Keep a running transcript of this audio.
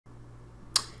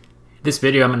In this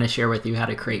video, I'm going to share with you how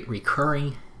to create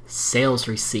recurring sales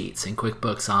receipts in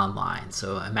QuickBooks Online.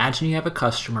 So imagine you have a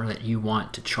customer that you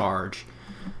want to charge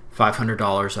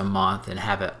 $500 a month and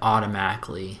have it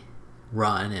automatically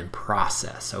run and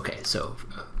process. Okay, so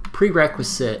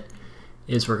prerequisite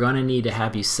is we're going to need to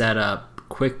have you set up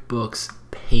QuickBooks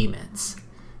Payments.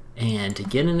 And to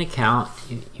get an account,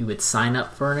 you would sign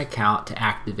up for an account to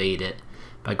activate it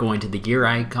by going to the gear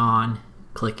icon,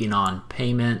 clicking on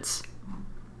Payments,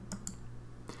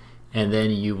 and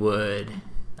then you would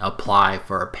apply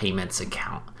for a payments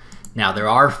account. Now there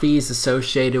are fees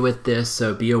associated with this,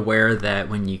 so be aware that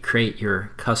when you create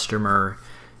your customer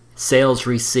sales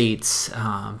receipts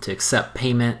to accept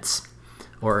payments,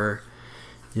 or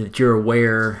that you're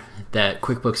aware that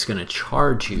QuickBooks is going to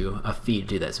charge you a fee to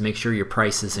do that. So make sure your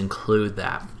prices include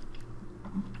that.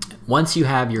 Once you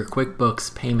have your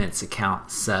QuickBooks Payments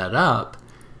account set up,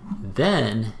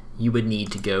 then you would need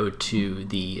to go to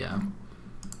the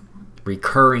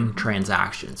recurring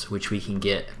transactions, which we can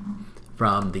get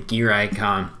from the gear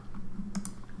icon.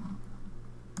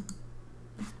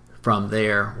 From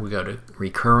there, we go to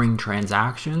recurring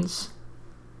transactions,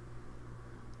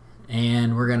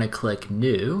 and we're going to click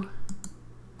New,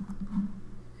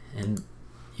 and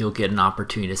you'll get an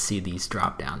opportunity to see these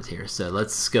drop downs here. So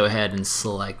let's go ahead and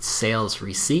select Sales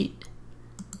Receipt.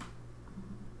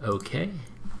 Okay.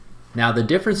 Now the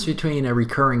difference between a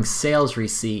recurring sales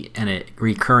receipt and a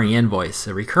recurring invoice.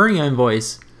 A recurring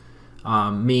invoice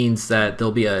means that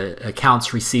there'll be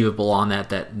accounts receivable on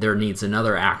that there needs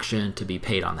another action to be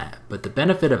paid on that. But the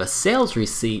benefit of a sales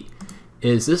receipt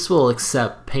is this will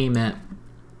accept payment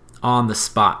on the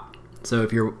spot. So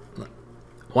if you're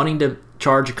wanting to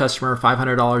charge a customer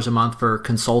 $500 a month for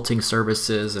consulting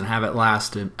services and have it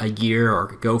last a year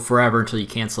or go forever until you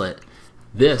cancel it,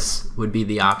 this would be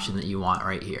the option that you want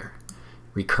right here.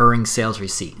 Recurring sales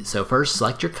receipt. So first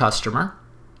select your customer.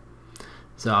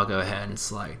 So I'll go ahead and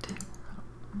select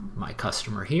my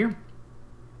customer here.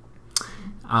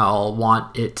 I'll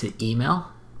want it to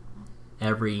email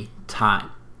every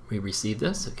time we receive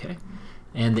this, okay?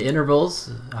 And the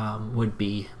intervals would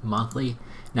be monthly.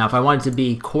 Now if I wanted to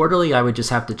be quarterly, I would just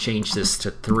have to change this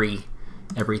to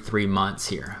every 3 months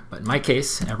here. But in my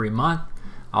case, every month,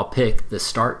 I'll pick the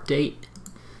start date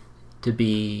to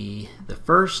be the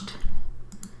 1st,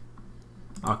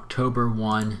 October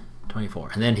 1,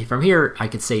 24. And then from here, I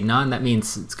could say none. That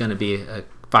means it's going to be a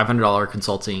 $500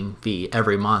 consulting fee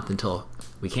every month until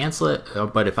we cancel it.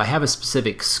 But if I have a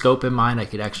specific scope in mind, I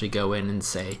could actually go in and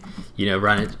say, you know,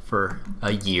 run it for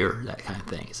a year, that kind of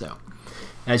thing. So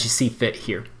as you see fit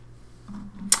here.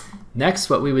 Next,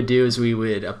 what we would do is we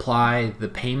would apply the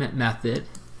payment method.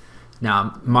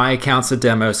 Now, my account's a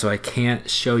demo, so I can't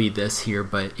show you this here,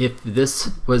 but if this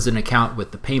was an account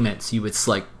with the payments, you would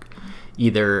select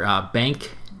either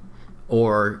bank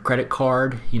or credit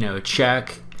card, you know,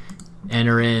 check,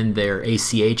 enter in their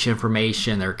ACH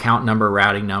information, their account number,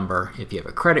 routing number. If you have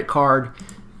a credit card,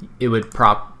 it would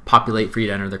populate for you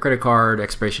to enter the credit card,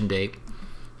 expiration date.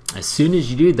 As soon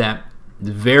as you do that,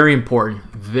 very important,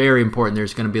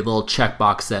 there's going to be a little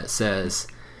checkbox that says,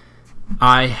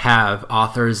 I have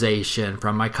authorization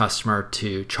from my customer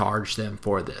to charge them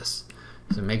for this.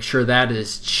 So make sure that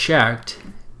is checked,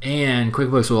 and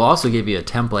QuickBooks will also give you a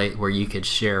template where you could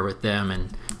share with them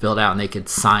and fill it out, and they could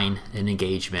sign an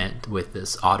engagement with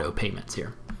this auto payments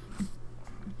here.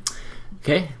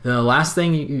 Okay, the last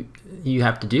thing you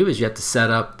have to do is you have to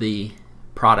set up the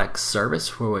product service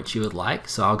for what you would like.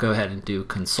 So I'll go ahead and do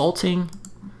consulting.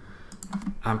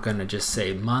 I'm going to just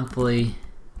say monthly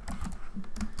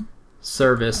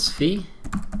service fee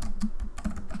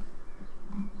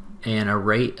and a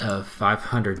rate of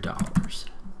 $500.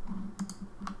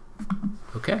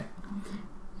 Okay,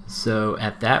 so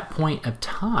at that point of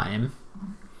time,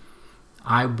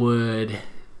 I would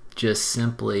just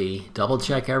simply double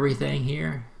check everything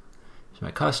here. Here's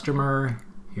my customer,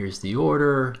 here's the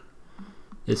order.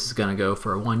 This is going to go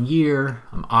for 1 year.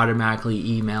 I'm automatically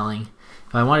emailing.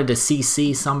 If I wanted to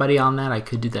CC somebody on that, I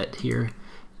could do that here.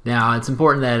 Now it's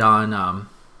important that on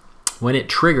when it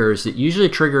triggers, it usually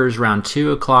triggers around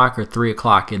 2 o'clock or 3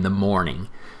 o'clock in the morning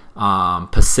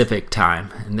Pacific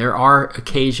time. And there are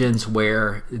occasions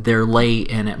where they're late,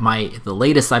 and the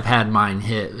latest I've had mine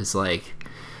hit is like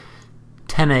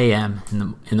 10 a.m.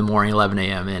 in the morning, 11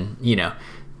 a.m. and you know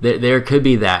there could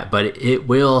be that, but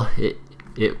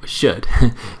it should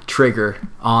trigger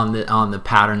on the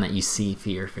pattern that you see for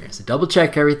your fair. So double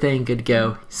check everything, good to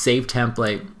go, save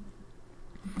template,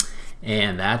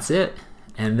 and that's it.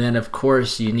 And then of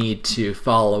course you need to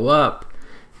follow up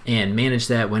and manage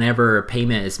that. Whenever a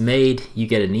payment is made, you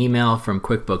get an email from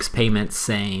QuickBooks Payments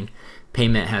saying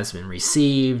payment has been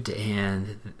received,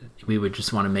 and we would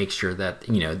just want to make sure that,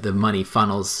 you know, the money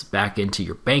funnels back into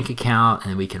your bank account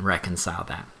and we can reconcile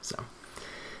that. So,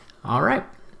 all right.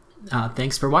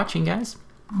 Thanks for watching, guys.